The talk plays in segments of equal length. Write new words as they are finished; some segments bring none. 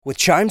With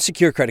Chime's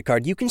secure credit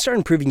card, you can start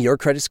improving your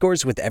credit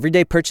scores with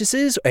everyday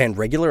purchases and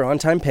regular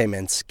on-time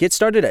payments. Get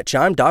started at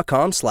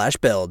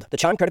Chime.com/build. The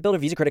Chime Credit Builder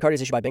Visa Credit Card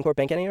is issued by Bancorp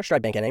Bank N.A. or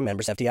Stride Bank N.A.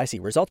 Members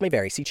FDIC. Results may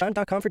vary. See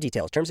Chime.com for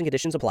details. Terms and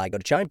conditions apply. Go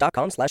to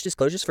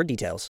Chime.com/disclosures for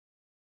details.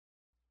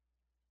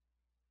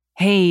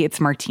 Hey, it's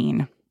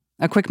Martine.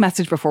 A quick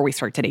message before we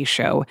start today's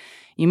show.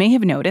 You may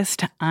have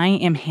noticed I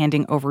am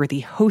handing over the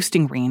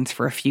hosting reins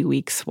for a few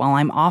weeks while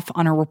I'm off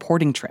on a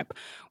reporting trip,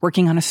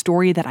 working on a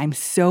story that I'm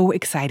so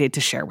excited to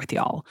share with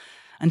y'all.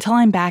 Until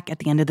I'm back at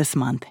the end of this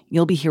month,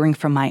 you'll be hearing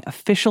from my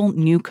official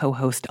new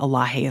co-host,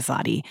 Elahe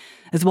Azadi,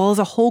 as well as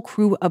a whole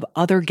crew of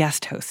other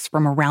guest hosts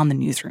from around the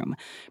newsroom,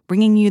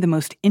 bringing you the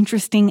most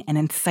interesting and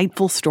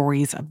insightful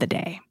stories of the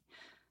day.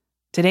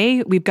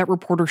 Today, we've got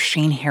reporter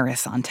Shane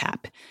Harris on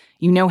tap.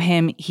 You know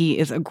him, he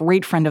is a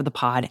great friend of the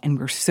pod, and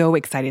we're so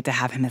excited to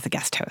have him as a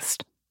guest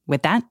host.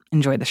 With that,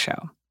 enjoy the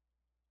show.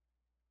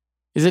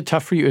 Is it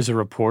tough for you as a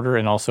reporter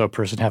and also a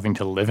person having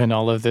to live in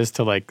all of this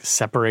to,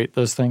 separate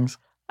those things?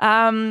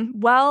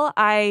 Well,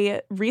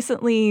 I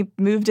recently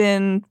moved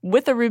in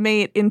with a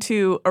roommate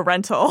into a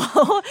rental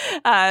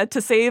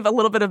to save a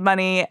little bit of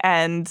money,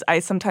 and I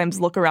sometimes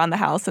look around the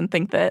house and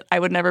think that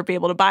I would never be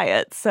able to buy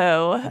it.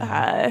 So,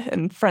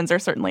 and friends are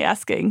certainly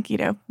asking,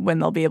 when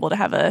they'll be able to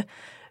have a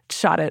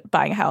shot at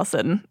buying a house,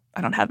 and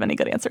I don't have many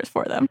good answers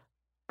for them.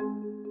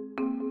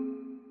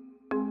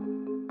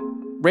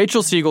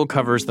 Rachel Siegel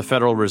covers the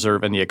Federal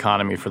Reserve and the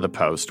economy for The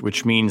Post,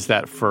 which means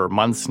that for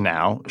months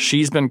now,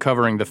 she's been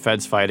covering the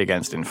Fed's fight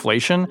against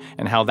inflation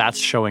and how that's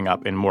showing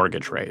up in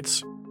mortgage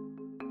rates.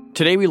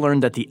 Today, we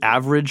learned that the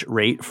average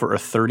rate for a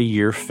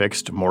 30-year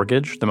fixed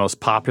mortgage, the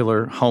most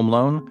popular home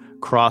loan,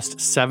 crossed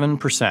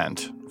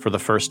 7% for the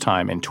first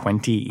time in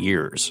 20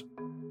 years.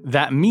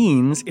 That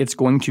means it's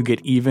going to get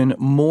even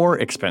more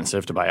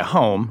expensive to buy a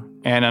home.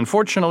 And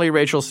unfortunately,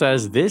 Rachel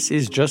says this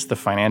is just the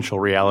financial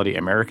reality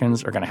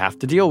Americans are going to have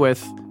to deal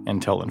with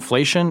until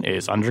inflation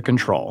is under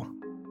control.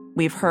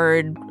 We've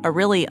heard a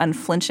really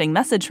unflinching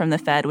message from the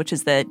Fed, which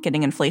is that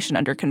getting inflation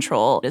under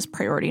control is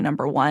priority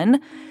number one.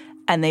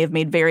 And they have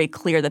made very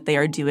clear that they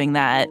are doing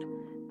that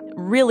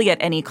really at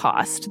any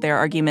cost. Their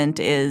argument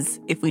is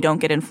if we don't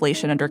get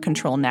inflation under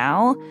control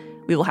now,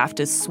 we will have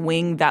to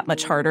swing that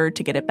much harder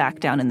to get it back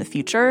down in the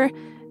future,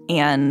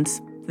 and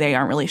they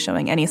aren't really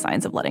showing any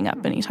signs of letting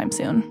up anytime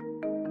soon.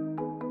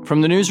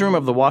 From the newsroom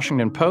of The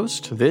Washington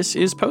Post, this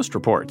is Post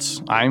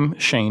Reports. I'm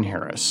Shane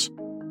Harris.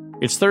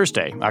 It's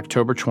Thursday,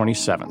 October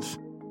 27th.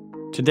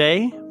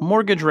 Today,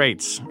 mortgage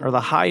rates are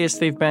the highest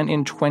they've been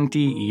in 20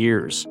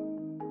 years.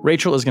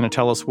 Rachel is going to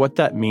tell us what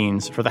that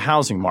means for the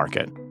housing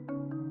market.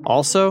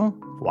 Also,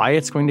 why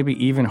it's going to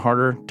be even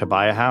harder to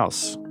buy a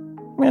house,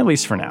 at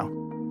least for now.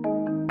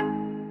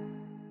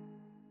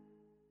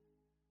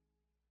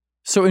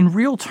 So in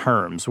real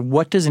terms,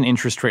 what does an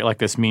interest rate like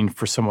this mean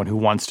for someone who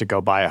wants to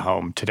go buy a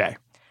home today?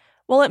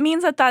 Well, it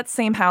means that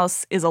same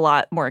house is a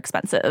lot more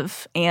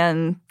expensive,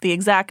 and the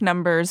exact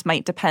numbers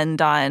might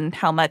depend on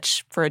how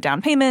much for a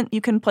down payment you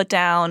can put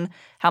down,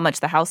 how much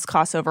the house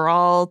costs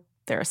overall.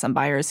 There are some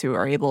buyers who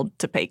are able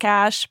to pay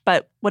cash,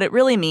 but what it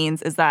really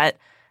means is that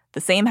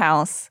the same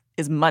house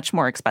is much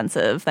more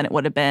expensive than it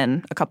would have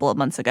been a couple of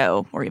months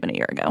ago or even a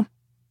year ago.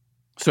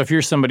 So if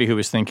you're somebody who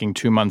was thinking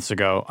 2 months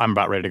ago, I'm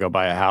about ready to go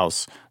buy a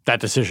house, that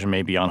decision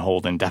may be on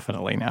hold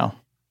indefinitely now.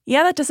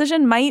 Yeah, that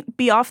decision might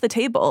be off the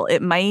table.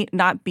 It might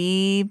not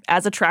be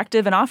as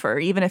attractive an offer.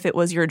 Even if it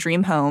was your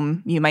dream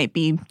home, you might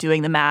be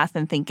doing the math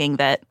and thinking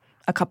that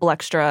a couple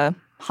extra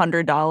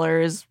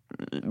 $100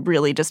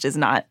 really just is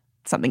not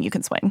something you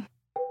can swing.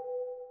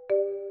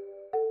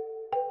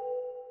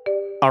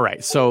 All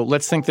right, so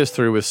let's think this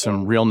through with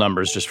some real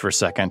numbers just for a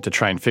second to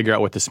try and figure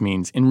out what this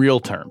means in real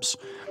terms.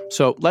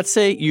 So let's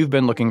say you've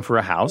been looking for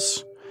a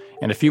house,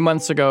 and a few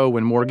months ago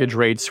when mortgage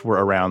rates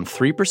were around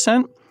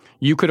 3%,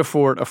 you could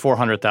afford a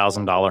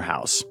 $400,000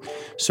 house.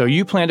 So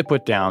you plan to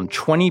put down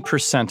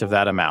 20% of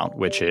that amount,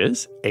 which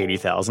is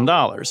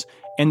 $80,000,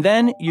 and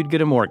then you'd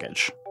get a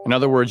mortgage. In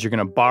other words, you're going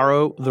to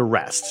borrow the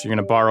rest. You're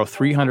going to borrow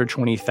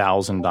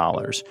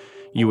 $320,000.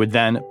 You would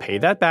then pay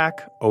that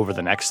back over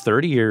the next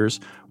 30 years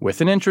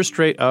with an interest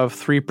rate of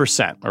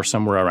 3% or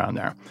somewhere around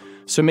there.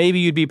 So maybe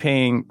you'd be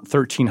paying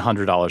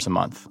 $1,300 a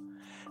month.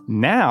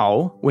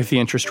 Now, with the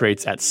interest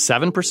rates at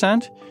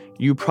 7%,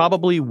 you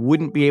probably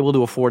wouldn't be able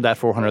to afford that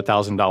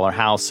 $400,000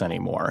 house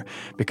anymore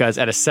because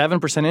at a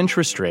 7%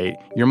 interest rate,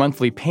 your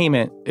monthly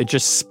payment, it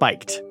just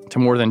spiked to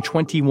more than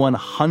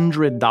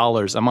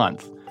 $2,100 a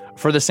month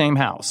for the same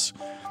house.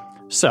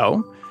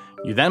 So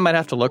you then might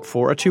have to look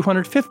for a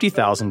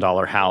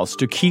 $250,000 house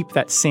to keep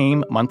that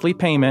same monthly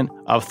payment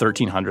of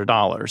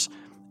 $1,300.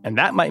 And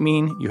that might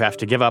mean you have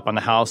to give up on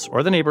the house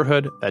or the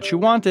neighborhood that you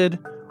wanted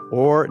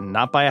or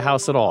not buy a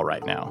house at all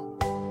right now.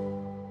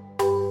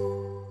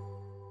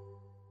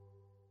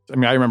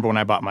 I remember when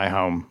I bought my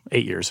home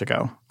 8 years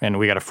ago, and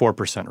we got a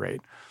 4%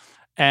 rate.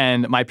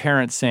 And my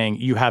parents saying,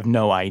 you have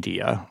no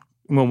idea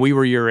when we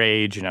were your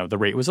age, the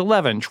rate was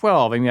 11,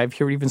 12. I mean, I've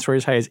heard even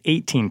stories as high as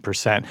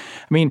 18%. I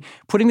mean,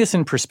 putting this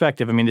in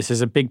perspective, this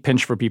is a big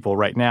pinch for people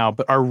right now,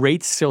 but are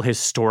rates still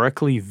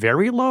historically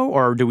very low,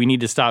 or do we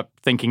need to stop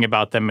thinking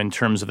about them in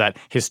terms of that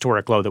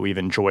historic low that we've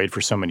enjoyed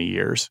for so many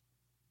years?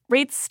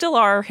 Rates still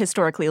are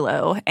historically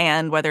low,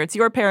 and whether it's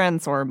your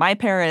parents or my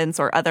parents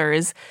or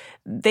others,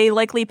 they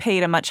likely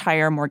paid a much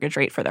higher mortgage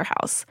rate for their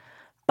house.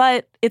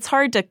 But it's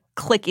hard to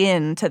click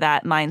into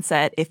that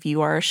mindset if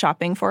you are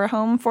shopping for a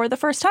home for the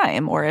first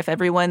time, or if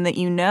everyone that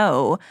you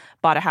know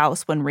bought a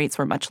house when rates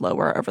were much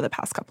lower over the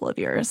past couple of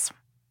years.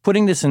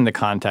 Putting this in the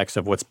context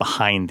of what's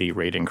behind the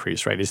rate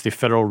increase, right, is the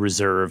Federal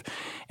Reserve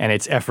and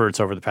its efforts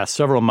over the past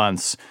several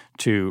months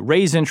to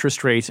raise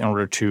interest rates in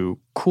order to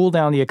cool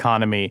down the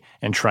economy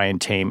and try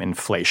and tame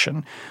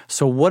inflation.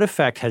 So what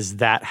effect has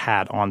that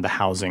had on the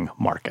housing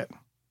market?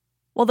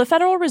 Well, the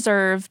Federal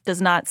Reserve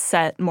does not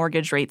set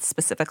mortgage rates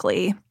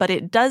specifically, but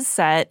it does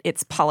set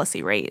its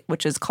policy rate,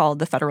 which is called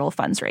the federal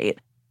funds rate.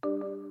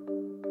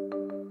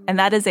 And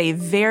that is a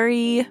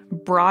very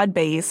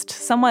broad-based,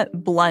 somewhat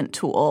blunt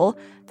tool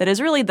that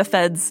is really the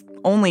Fed's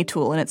only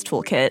tool in its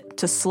toolkit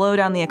to slow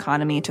down the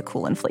economy to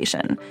cool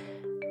inflation.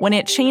 When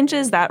it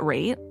changes that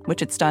rate,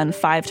 which it's done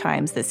 5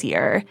 times this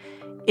year,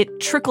 it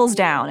trickles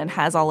down and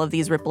has all of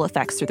these ripple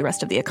effects through the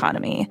rest of the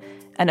economy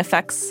and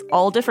affects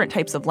all different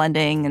types of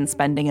lending and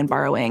spending and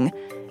borrowing.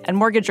 And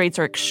mortgage rates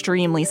are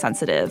extremely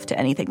sensitive to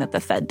anything that the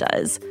Fed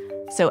does.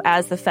 So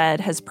as the Fed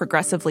has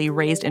progressively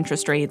raised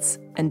interest rates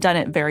and done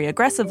it very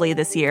aggressively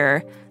this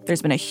year,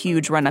 there's been a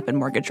huge run-up in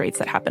mortgage rates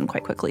that happened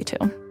quite quickly, too.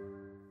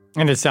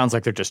 And it sounds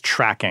like they're just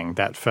tracking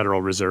that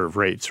Federal Reserve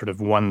rate, sort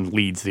of one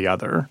leads the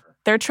other.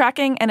 They're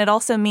tracking, and it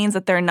also means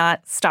that they're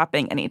not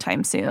stopping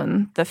anytime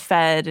soon. The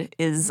Fed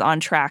is on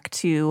track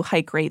to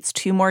hike rates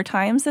 2 more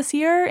times this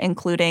year,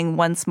 including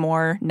once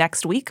more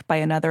next week by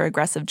another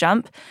aggressive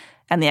jump.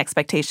 And the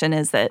expectation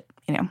is that,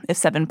 if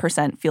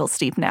 7% feels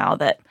steep now,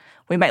 that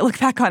we might look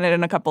back on it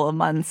in a couple of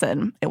months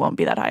and it won't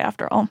be that high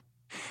after all.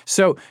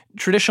 So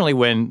traditionally,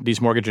 when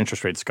these mortgage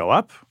interest rates go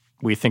up,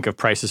 we think of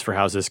prices for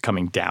houses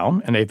coming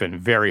down, and they've been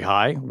very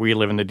high. We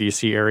live in the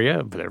D.C.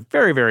 area, but they're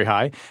very, very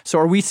high. So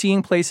are we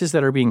seeing places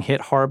that are being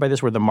hit hard by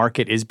this, where the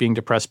market is being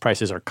depressed,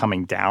 prices are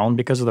coming down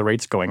because of the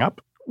rates going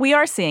up? We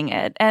are seeing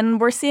it, and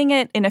we're seeing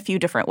it in a few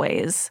different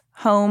ways.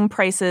 Home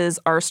prices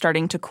are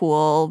starting to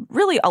cool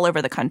really all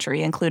over the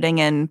country, including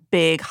in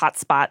big hot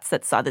spots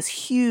that saw this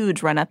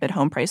huge run-up in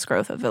home price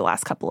growth over the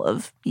last couple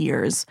of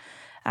years.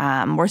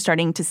 We're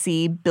starting to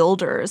see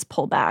builders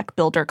pull back.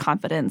 Builder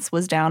confidence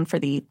was down for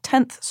the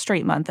 10th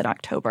straight month in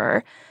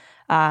October.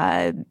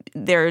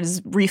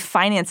 There's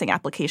refinancing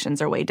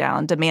applications are way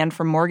down. Demand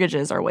for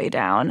mortgages are way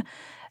down.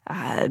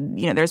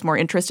 There's more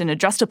interest in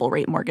adjustable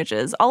rate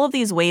mortgages. All of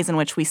these ways in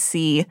which we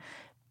see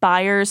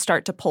buyers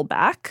start to pull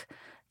back.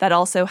 That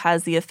also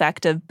has the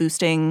effect of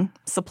boosting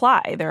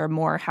supply. There are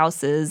more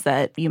houses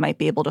that you might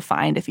be able to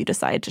find if you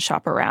decide to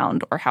shop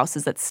around, or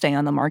houses that stay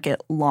on the market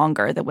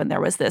longer than when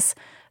there was this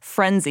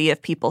frenzy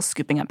of people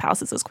scooping up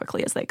houses as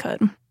quickly as they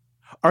could.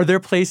 Are there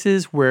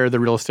places where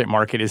the real estate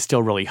market is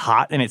still really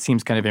hot and it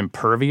seems kind of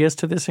impervious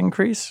to this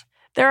increase?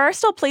 There are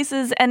still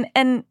places, and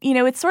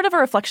it's sort of a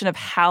reflection of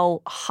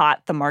how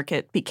hot the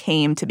market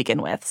became to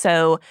begin with.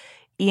 So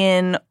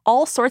in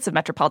all sorts of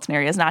metropolitan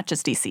areas, not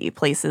just D.C.,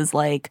 places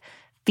like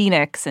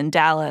Phoenix and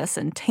Dallas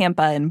and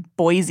Tampa and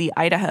Boise,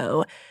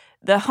 Idaho,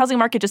 the housing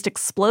market just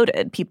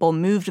exploded. People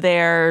moved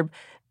there.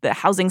 The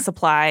housing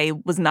supply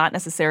was not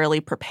necessarily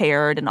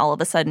prepared, and all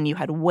of a sudden you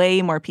had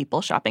way more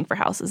people shopping for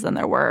houses than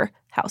there were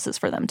houses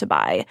for them to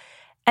buy.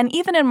 And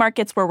even in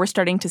markets where we're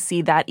starting to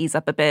see that ease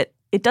up a bit,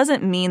 it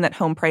doesn't mean that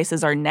home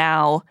prices are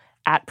now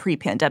at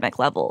pre-pandemic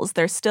levels.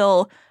 They're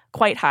still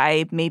quite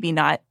high, maybe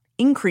not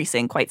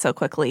increasing quite so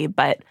quickly,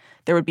 but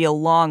there would be a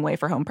long way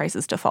for home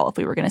prices to fall if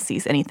we were going to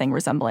see anything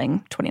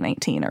resembling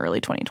 2019 or early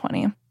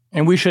 2020.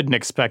 And we shouldn't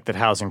expect that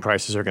housing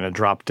prices are going to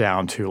drop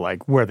down to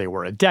like where they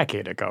were a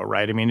decade ago,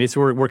 right? I mean,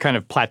 we're kind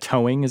of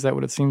plateauing. Is that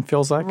what it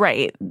feels like?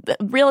 Right. The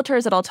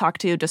realtors that I'll talk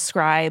to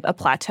describe a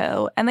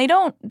plateau, and they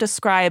don't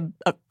describe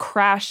a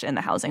crash in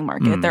the housing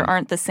market. There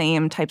aren't the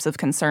same types of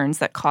concerns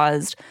that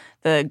caused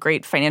the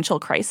great financial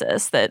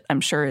crisis that I'm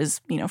sure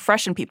is,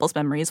 fresh in people's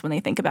memories when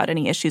they think about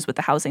any issues with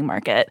the housing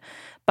market.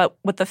 But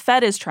what the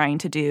Fed is trying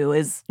to do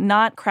is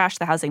not crash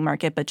the housing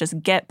market, but just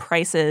get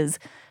prices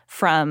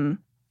from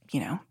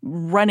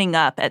running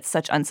up at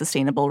such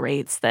unsustainable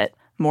rates that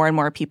more and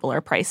more people are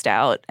priced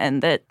out,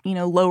 and that,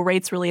 low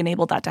rates really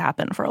enabled that to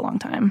happen for a long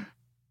time.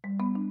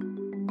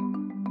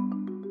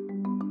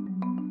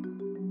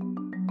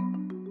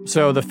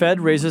 So the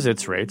Fed raises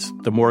its rates,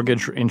 the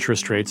mortgage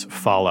interest rates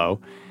follow.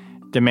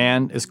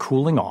 Demand is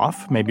cooling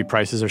off. Maybe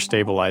prices are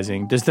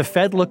stabilizing. Does the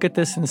Fed look at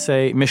this and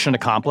say, mission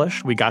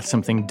accomplished? We got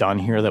something done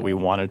here that we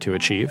wanted to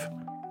achieve?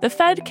 The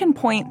Fed can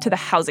point to the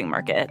housing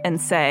market and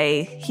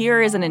say,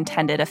 here is an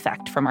intended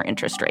effect from our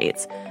interest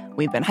rates.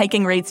 We've been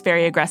hiking rates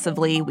very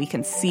aggressively. We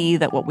can see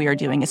that what we are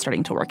doing is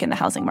starting to work in the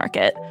housing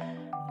market.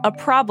 a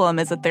problem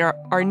is that there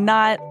are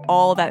not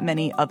all that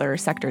many other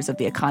sectors of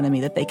the economy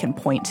that they can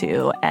point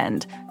to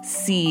and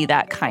see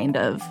that kind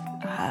of,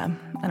 I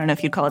don't know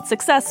if you'd call it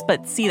success,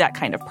 but see that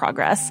kind of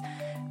progress.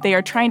 They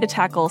are trying to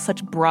tackle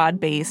such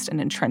broad-based and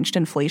entrenched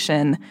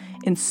inflation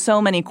in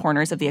so many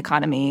corners of the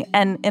economy,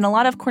 and in a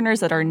lot of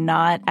corners that are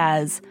not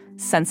as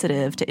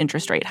sensitive to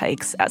interest rate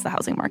hikes as the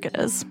housing market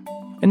is.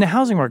 And the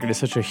housing market is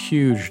such a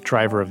huge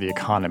driver of the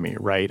economy,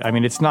 right? I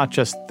mean, it's not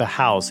just the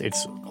house.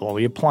 It's all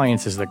the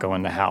appliances that go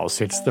in the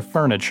house. It's the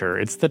furniture.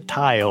 It's the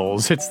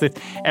tiles. It's the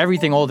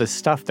everything, all this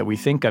stuff that we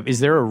think of. Is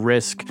there a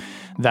risk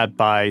that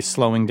by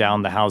slowing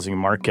down the housing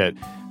market,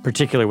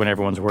 particularly when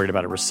everyone's worried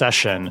about a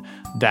recession,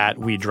 that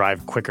we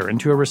drive quicker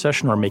into a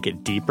recession or make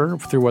it deeper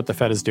through what the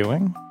Fed is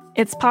doing?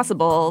 It's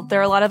possible. There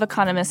are a lot of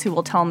economists who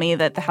will tell me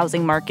that the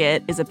housing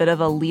market is a bit of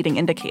a leading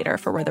indicator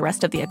for where the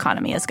rest of the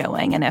economy is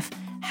going. And if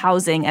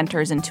housing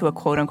enters into a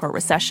quote-unquote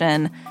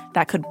recession,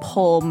 that could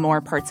pull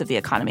more parts of the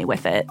economy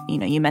with it. You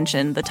know, you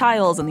mentioned the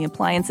tiles and the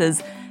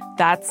appliances.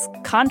 That's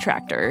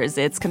contractors,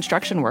 it's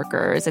construction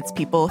workers, it's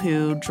people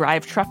who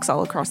drive trucks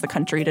all across the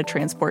country to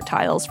transport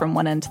tiles from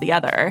one end to the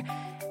other.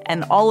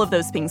 And all of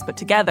those things put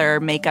together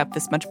make up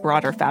this much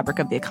broader fabric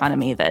of the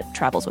economy that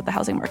travels with the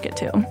housing market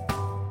too.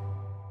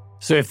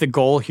 So if the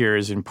goal here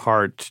is in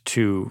part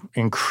to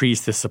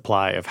increase the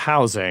supply of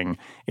housing,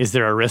 is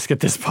there a risk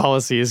that this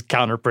policy is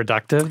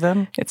counterproductive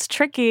then? It's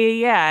tricky,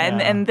 yeah.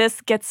 And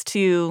this gets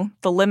to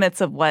the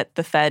limits of what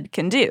the Fed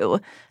can do.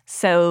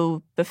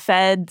 So the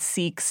Fed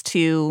seeks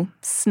to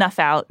snuff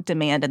out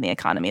demand in the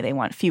economy. They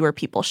want fewer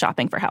people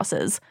shopping for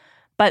houses.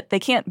 But they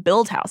can't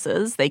build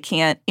houses. They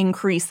can't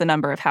increase the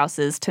number of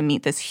houses to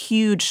meet this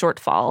huge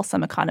shortfall.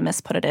 Some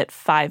economists put it at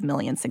 5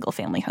 million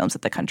single-family homes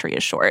that the country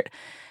is short.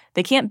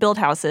 They can't build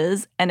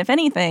houses, and if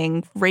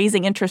anything,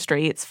 raising interest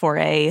rates for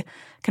a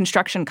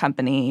construction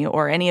company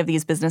or any of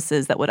these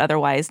businesses that would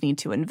otherwise need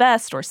to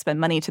invest or spend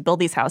money to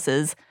build these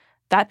houses,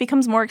 that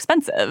becomes more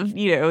expensive.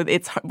 You know,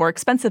 it's more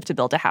expensive to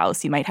build a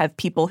house. You might have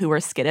people who are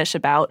skittish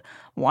about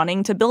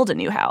wanting to build a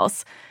new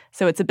house.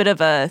 So it's a bit of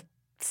a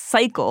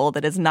cycle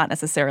that is not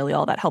necessarily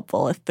all that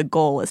helpful if the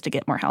goal is to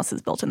get more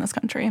houses built in this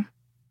country.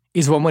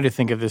 Is one way to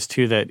think of this,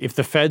 too, that if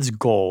the Fed's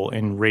goal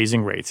in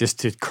raising rates is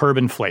to curb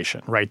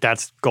inflation, right,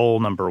 that's goal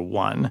number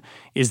one,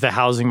 is the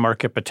housing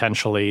market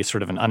potentially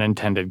sort of an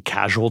unintended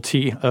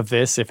casualty of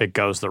this if it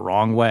goes the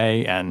wrong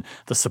way and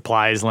the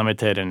supply is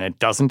limited and it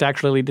doesn't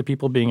actually lead to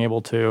people being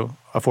able to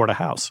afford a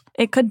house?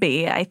 It could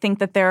be. I think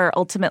that there are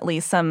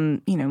ultimately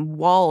some,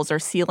 walls or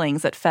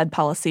ceilings that Fed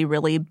policy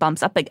really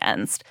bumps up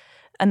against.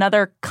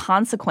 Another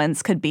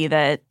consequence could be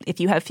that if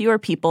you have fewer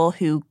people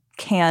who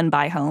can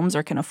buy homes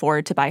or can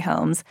afford to buy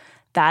homes,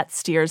 that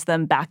steers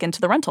them back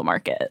into the rental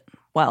market.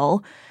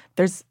 Well,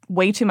 there's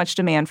way too much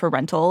demand for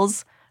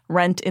rentals.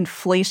 Rent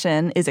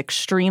inflation is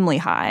extremely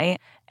high.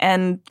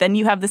 And then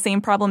you have the same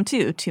problem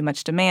too. Too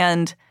much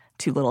demand,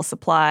 too little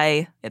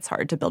supply. It's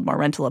hard to build more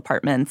rental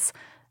apartments.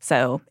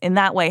 So in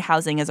that way,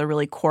 housing is a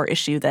really core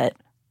issue that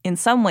in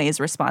some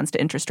ways responds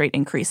to interest rate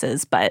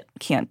increases, but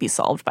can't be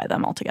solved by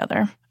them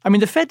altogether. I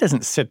mean, the Fed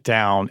doesn't sit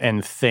down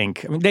and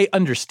think. I mean, they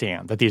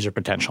understand that these are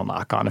potential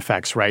knock-on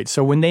effects, right?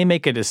 So when they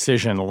make a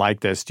decision like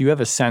this, do you have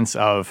a sense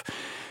of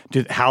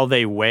how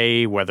they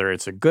weigh whether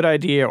it's a good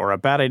idea or a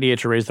bad idea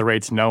to raise the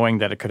rates knowing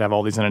that it could have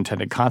all these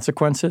unintended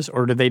consequences?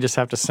 Or do they just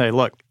have to say,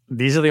 look,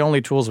 these are the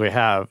only tools we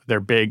have. They're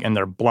big and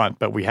they're blunt,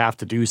 but we have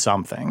to do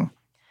something?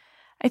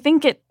 I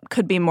think it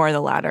could be more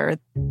the latter.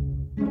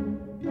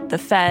 The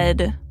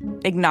Fed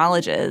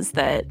acknowledges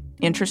that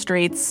interest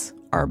rates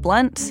are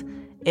blunt.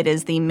 It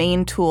is the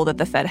main tool that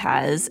the Fed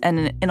has,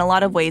 and in a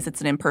lot of ways, it's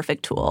an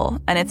imperfect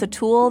tool. And it's a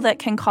tool that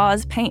can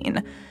cause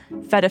pain.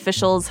 Fed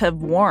officials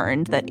have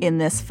warned that in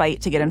this fight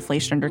to get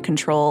inflation under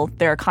control,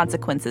 there are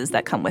consequences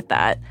that come with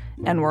that.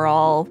 And we're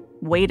all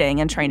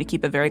waiting and trying to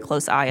keep a very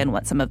close eye on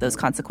what some of those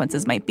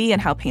consequences might be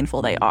and how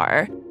painful they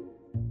are.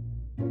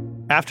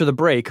 After the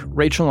break,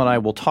 Rachel and I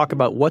will talk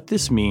about what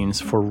this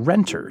means for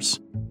renters.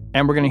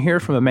 And we're going to hear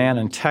from a man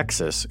in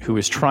Texas who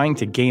is trying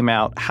to game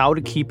out how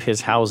to keep his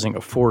housing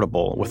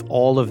affordable with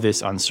all of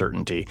this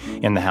uncertainty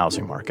in the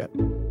housing market.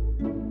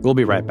 We'll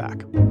be right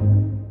back.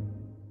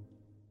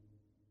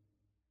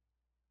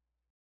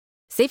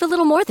 Save a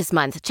little more this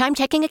month. Chime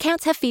checking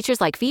accounts have features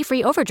like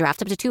fee-free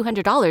overdraft up to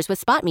 $200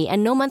 with SpotMe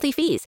and no monthly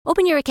fees.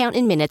 Open your account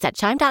in minutes at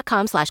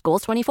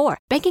chime.com/goals24.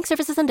 Banking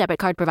services and debit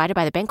card provided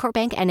by the Bancorp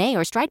Bank N.A.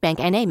 or Stride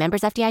Bank N.A.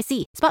 members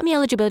FDIC. SpotMe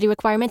eligibility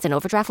requirements and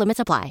overdraft limits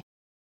apply.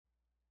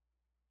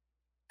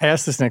 I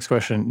asked this next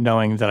question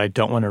knowing that I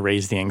don't want to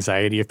raise the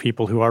anxiety of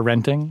people who are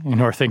renting and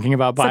who are thinking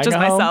about buying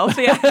a home. Such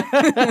as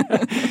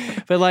myself,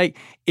 yeah. But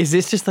is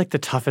this just the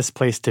toughest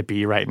place to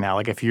be right now?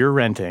 If you're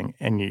renting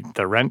and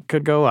the rent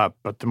could go up,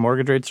 but the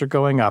mortgage rates are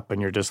going up and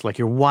you're just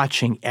you're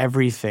watching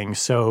everything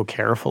so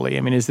carefully.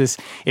 I mean,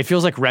 it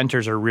feels like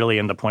renters are really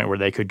in the point where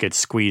they could get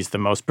squeezed the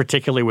most,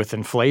 particularly with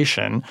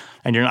inflation,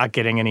 and you're not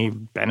getting any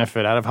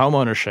benefit out of home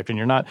ownership and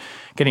you're not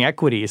getting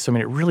equity. So, I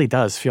mean, it really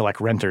does feel like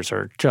renters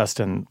are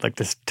just in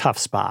this tough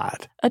spot.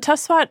 A tough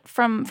spot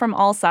from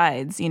all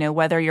sides,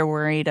 whether you're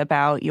worried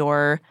about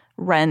your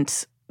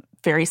rent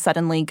very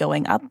suddenly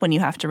going up when you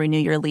have to renew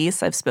your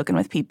lease. I've spoken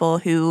with people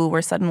who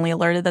were suddenly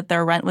alerted that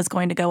their rent was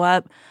going to go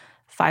up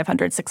 $500,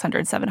 $600,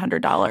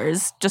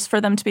 $700 just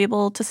for them to be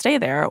able to stay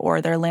there,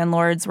 or their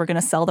landlords were going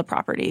to sell the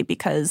property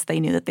because they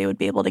knew that they would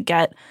be able to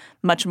get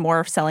much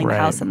more selling the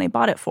house than they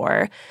bought it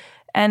for.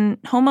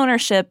 And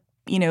homeownership,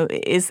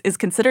 is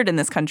considered in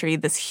this country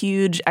this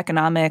huge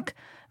economic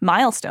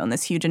milestone,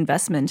 this huge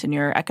investment in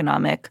your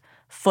economic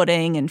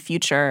footing and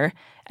future.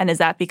 And as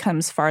that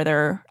becomes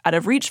farther out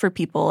of reach for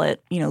people at,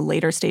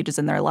 later stages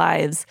in their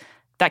lives,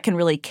 that can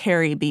really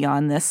carry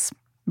beyond this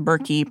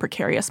murky,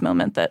 precarious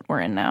moment that we're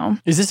in now.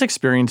 Is this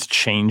experience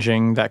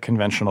changing that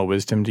conventional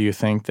wisdom, do you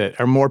think? That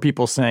are more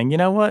people saying, you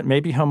know what,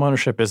 maybe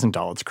homeownership isn't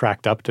all it's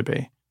cracked up to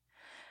be?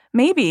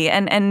 Maybe.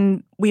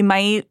 And we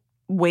might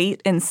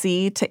wait and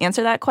see to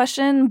answer that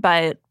question,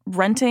 but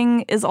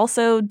renting is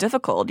also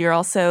difficult. You're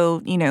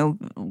also,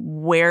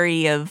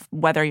 wary of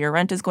whether your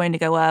rent is going to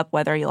go up,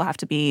 whether you'll have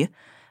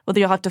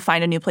to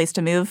find a new place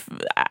to move.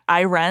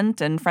 I rent,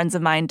 and friends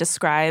of mine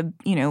describe,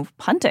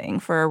 hunting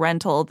for a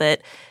rental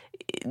that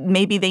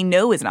maybe they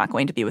know is not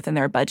going to be within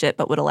their budget,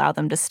 but would allow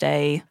them to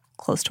stay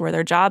close to where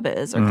their job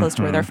is, or close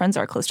to where their friends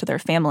are, close to their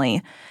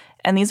family.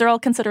 And these are all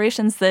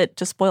considerations that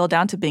just boil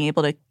down to being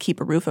able to keep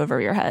a roof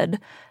over your head,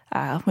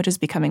 which is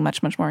becoming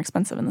much, much more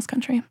expensive in this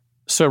country.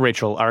 So,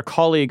 Rachel, our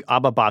colleague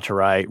Abba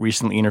Bhattarai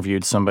recently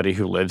interviewed somebody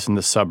who lives in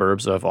the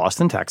suburbs of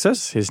Austin,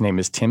 Texas. His name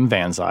is Tim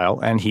Van Zyl,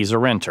 and he's a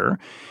renter.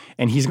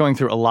 And he's going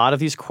through a lot of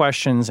these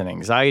questions and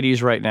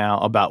anxieties right now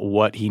about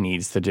what he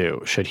needs to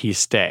do. Should he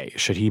stay?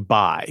 Should he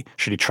buy?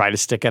 Should he try to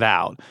stick it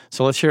out?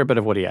 So let's hear a bit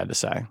of what he had to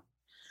say.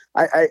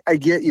 I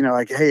get,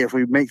 hey, if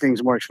we make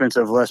things more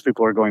expensive, less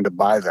people are going to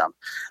buy them.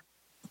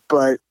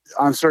 But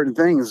on certain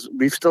things,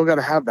 we've still got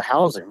to have the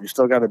housing. We've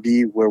still got to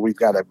be where we've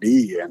got to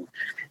be. And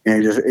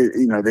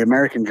the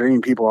American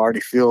dream people already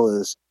feel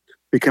is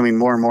becoming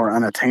more and more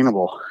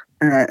unattainable.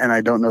 And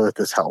I don't know that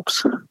this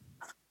helps.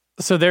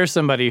 So there's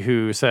somebody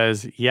who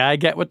says, yeah, I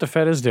get what the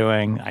Fed is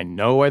doing. I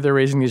know why they're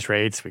raising these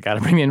rates. We got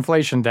to bring the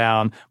inflation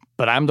down.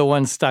 But I'm the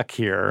one stuck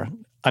here,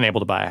 unable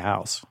to buy a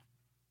house.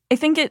 I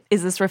think it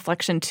is this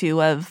reflection,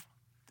 too, of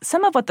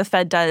some of what the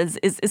Fed does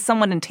is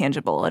somewhat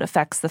intangible. It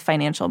affects the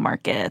financial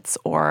markets,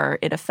 or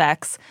it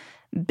affects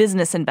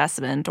business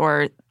investment,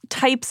 or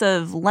types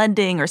of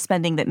lending or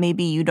spending that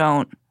maybe you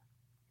don't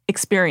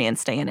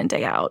experience day in and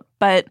day out.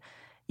 But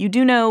you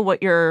do know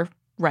what your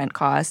rent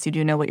costs, you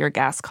do know what your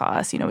gas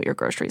costs, you know what your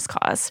groceries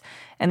cost.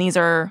 And these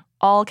are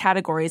all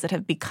categories that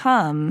have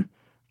become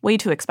way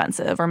too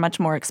expensive, or much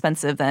more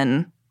expensive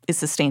than is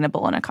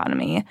sustainable in an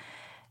economy.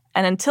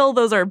 And until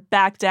those are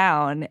back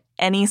down,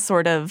 any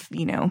sort of,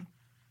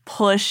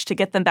 push to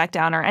get them back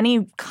down, or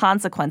any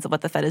consequence of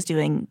what the Fed is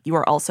doing, you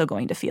are also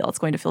going to feel. It's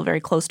going to feel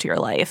very close to your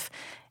life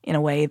in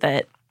a way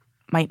that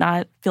might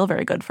not feel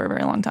very good for a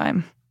very long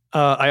time.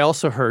 I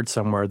also heard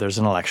somewhere there's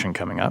an election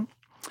coming up.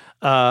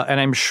 And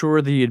I'm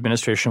sure the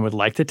administration would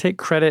like to take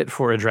credit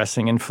for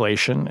addressing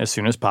inflation as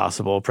soon as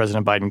possible.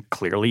 President Biden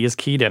clearly is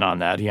keyed in on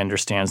that. He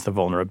understands the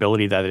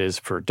vulnerability that it is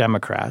for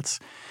Democrats.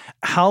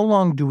 How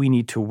long do we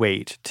need to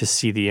wait to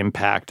see the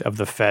impact of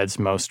the Fed's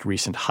most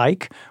recent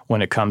hike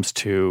when it comes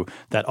to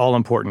that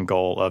all-important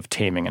goal of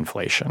taming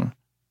inflation?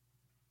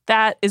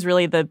 That is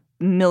really the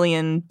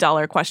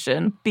million-dollar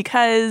question,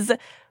 because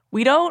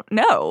we don't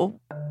know.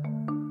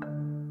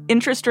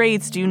 Interest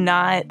rates do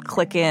not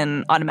click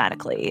in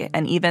automatically.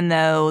 And even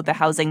though the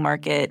housing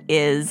market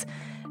is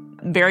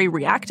very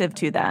reactive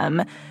to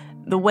them,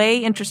 the way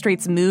interest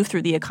rates move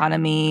through the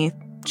economy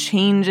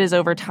changes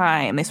over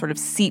time. They sort of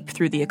seep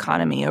through the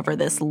economy over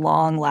this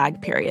long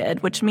lag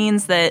period, which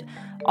means that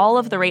all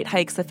of the rate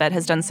hikes the Fed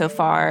has done so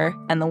far,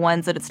 and the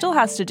ones that it still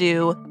has to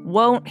do,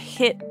 won't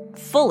hit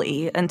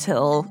fully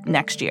until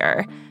next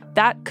year.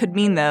 That could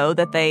mean, though,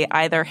 that they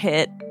either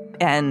hit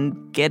and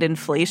get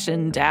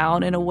inflation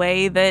down in a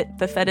way that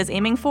the Fed is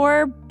aiming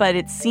for, but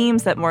it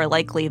seems that more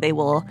likely they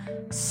will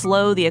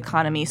slow the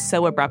economy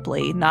so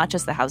abruptly, not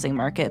just the housing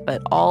market,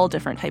 but all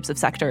different types of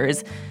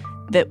sectors,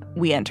 that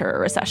we enter a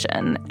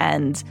recession.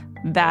 And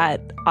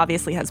that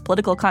obviously has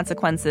political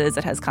consequences.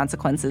 It has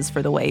consequences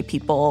for the way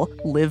people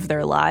live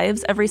their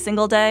lives every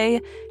single day.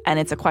 And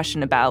it's a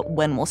question about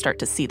when we'll start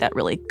to see that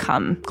really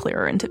come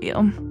clearer into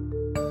view.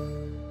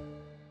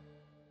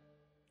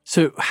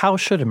 So how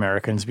should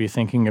Americans be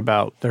thinking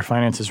about their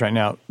finances right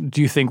now?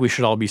 Do you think we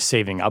should all be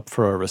saving up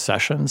for a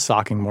recession,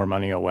 socking more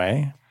money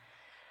away?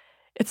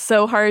 It's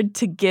so hard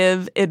to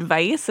give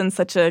advice in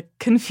such a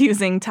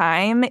confusing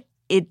time.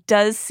 It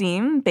does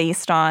seem,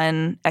 based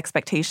on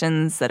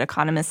expectations that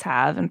economists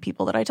have and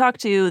people that I talk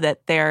to,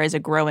 that there is a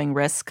growing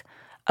risk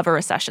of a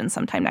recession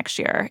sometime next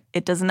year.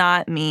 It does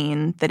not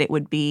mean that it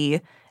would be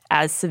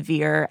as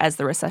severe as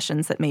the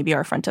recessions that maybe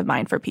are front of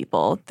mind for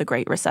people, the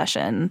Great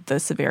Recession, the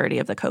severity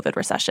of the COVID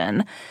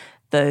recession.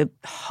 The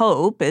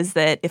hope is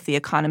that if the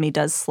economy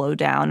does slow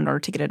down in order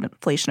to get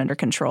inflation under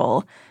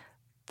control,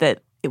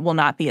 that it will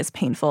not be as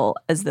painful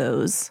as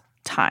those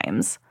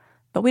times.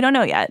 But we don't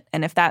know yet.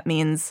 And if that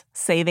means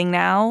saving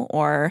now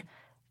or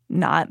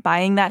not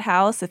buying that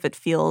house if it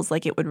feels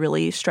like it would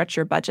really stretch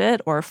your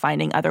budget, or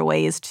finding other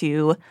ways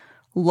to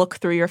look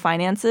through your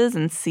finances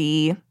and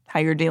see how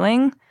you're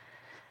doing,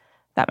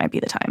 that might be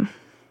the time.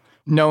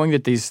 Knowing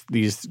that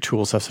these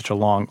tools have such a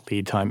long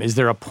lead time, is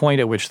there a point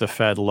at which the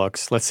Fed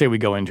looks, let's say we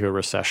go into a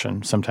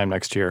recession sometime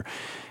next year,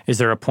 is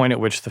there a point at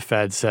which the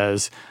Fed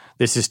says,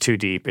 this is too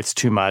deep, it's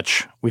too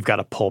much, we've got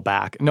to pull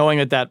back?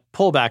 Knowing that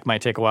pullback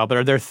might take a while, but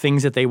are there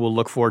things that they will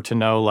look for to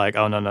know, like,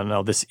 oh,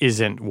 no, this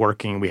isn't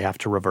working, we have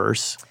to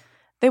reverse?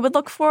 They would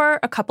look for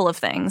a couple of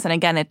things. And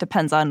again, it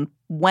depends on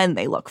when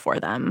they look for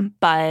them.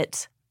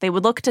 But they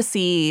would look to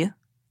see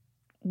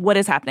what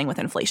is happening with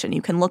inflation.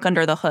 You can look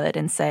under the hood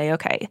and say,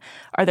 okay,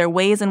 are there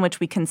ways in which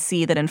we can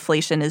see that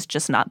inflation is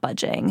just not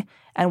budging?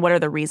 And what are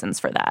the reasons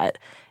for that?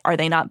 Are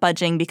they not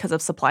budging because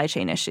of supply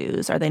chain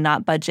issues? Are they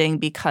not budging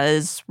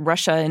because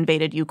Russia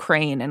invaded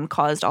Ukraine and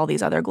caused all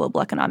these other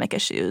global economic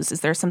issues?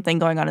 Is there something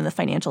going on in the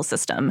financial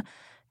system?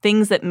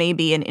 Things that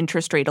maybe an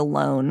interest rate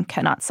alone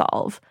cannot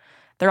solve.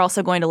 They're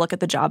also going to look at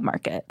the job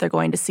market. They're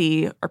going to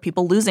see, are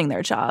people losing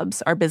their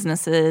jobs? Are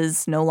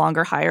businesses no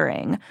longer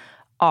hiring?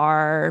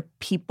 Are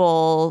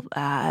people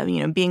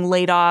being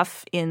laid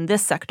off in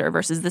this sector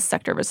versus this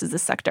sector versus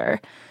this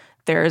sector?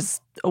 There's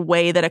a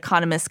way that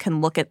economists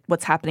can look at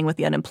what's happening with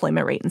the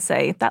unemployment rate and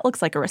say, that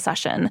looks like a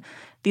recession.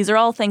 These are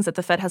all things that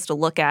the Fed has to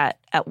look at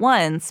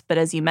once. But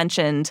as you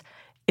mentioned,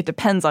 it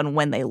depends on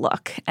when they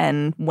look.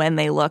 And when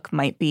they look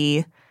might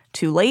be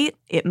too late.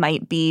 It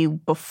might be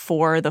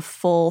before the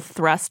full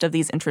thrust of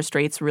these interest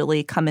rates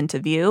really come into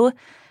view.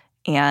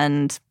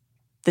 And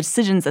the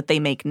decisions that they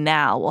make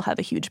now will have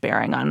a huge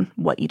bearing on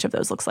what each of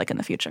those looks like in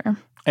the future.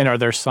 And are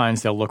there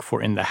signs they'll look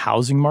for in the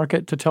housing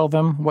market to tell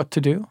them what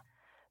to do?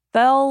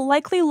 They'll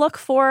likely look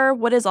for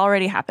what is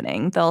already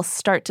happening. They'll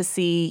start to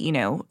see,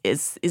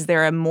 is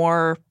there a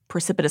more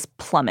precipitous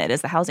plummet?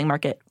 Is the housing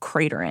market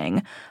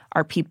cratering?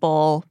 Are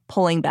people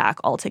pulling back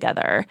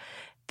altogether?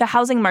 The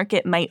housing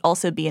market might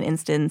also be an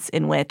instance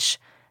in which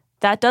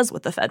that does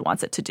what the Fed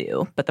wants it to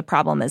do. But the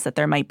problem is that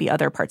there might be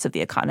other parts of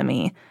the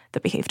economy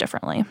that behave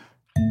differently.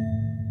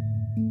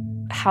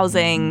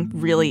 Housing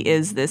really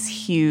is this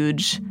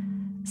huge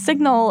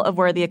signal of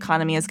where the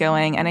economy is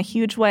going and a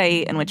huge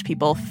way in which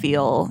people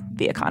feel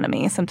the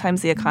economy.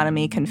 Sometimes the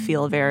economy can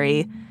feel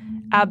very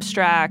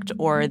abstract,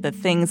 or the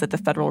things that the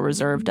Federal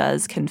Reserve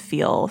does can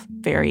feel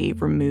very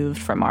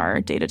removed from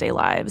our day-to-day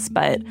lives.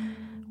 But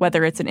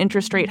whether it's an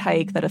interest rate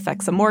hike that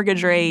affects a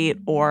mortgage rate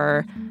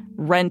or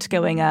rent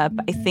going up,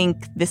 I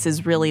think this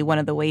is really one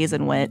of the ways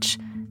in which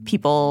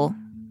people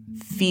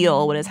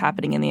feel what is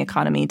happening in the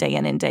economy day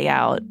in and day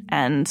out,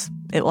 and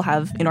it will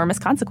have enormous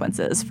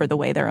consequences for the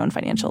way their own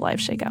financial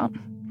lives shake out.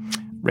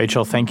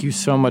 Rachel, thank you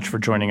so much for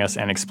joining us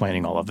and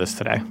explaining all of this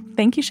today.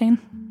 Thank you, Shane.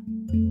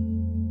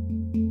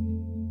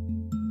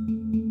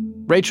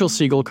 Rachel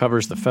Siegel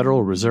covers the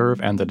Federal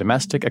Reserve and the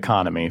domestic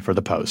economy for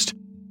The Post.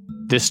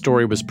 This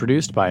story was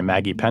produced by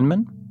Maggie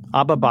Penman.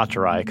 Abba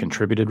Bhattarai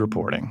contributed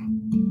reporting.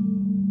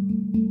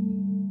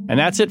 And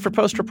that's it for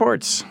Post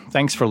Reports.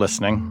 Thanks for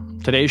listening.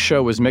 Today's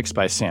show was mixed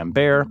by Sam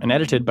Baer and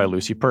edited by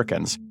Lucy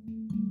Perkins.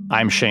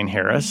 I'm Shane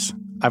Harris.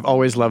 I've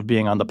always loved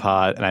being on the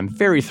pod, and I'm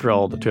very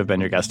thrilled to have been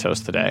your guest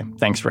host today.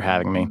 Thanks for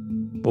having me.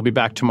 We'll be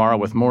back tomorrow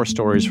with more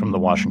stories from The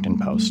Washington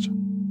Post.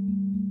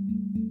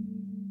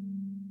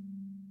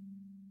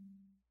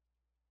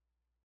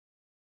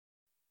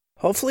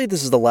 Hopefully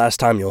this is the last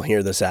time you'll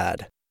hear this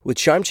ad. With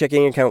Chime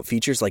checking account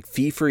features like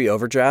fee-free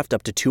overdraft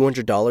up to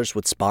 $200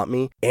 with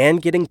SpotMe and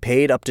getting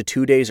paid up to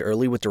 2 days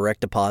early with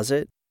direct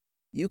deposit,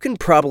 you can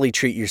probably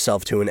treat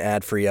yourself to an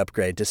ad-free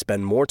upgrade to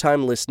spend more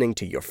time listening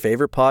to your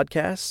favorite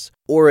podcasts,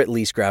 or at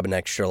least grab an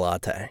extra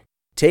latte.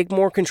 Take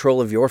more control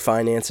of your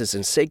finances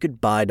and say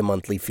goodbye to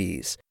monthly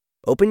fees.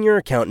 Open your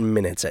account in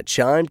minutes at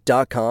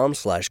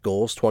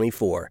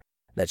chime.com/goals24.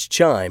 That's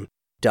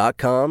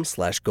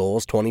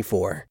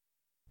chime.com/goals24.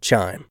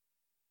 Chime.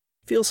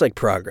 Feels like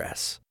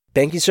progress.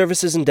 Banking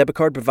services and debit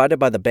card provided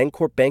by the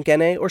Bancorp Bank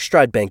N.A. or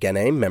Stride Bank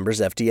N.A. members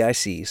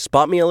FDIC.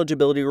 SpotMe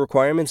eligibility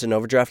requirements and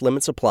overdraft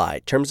limits apply.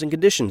 Terms and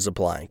conditions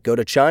apply. Go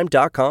to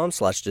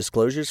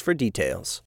chime.com/disclosures for details.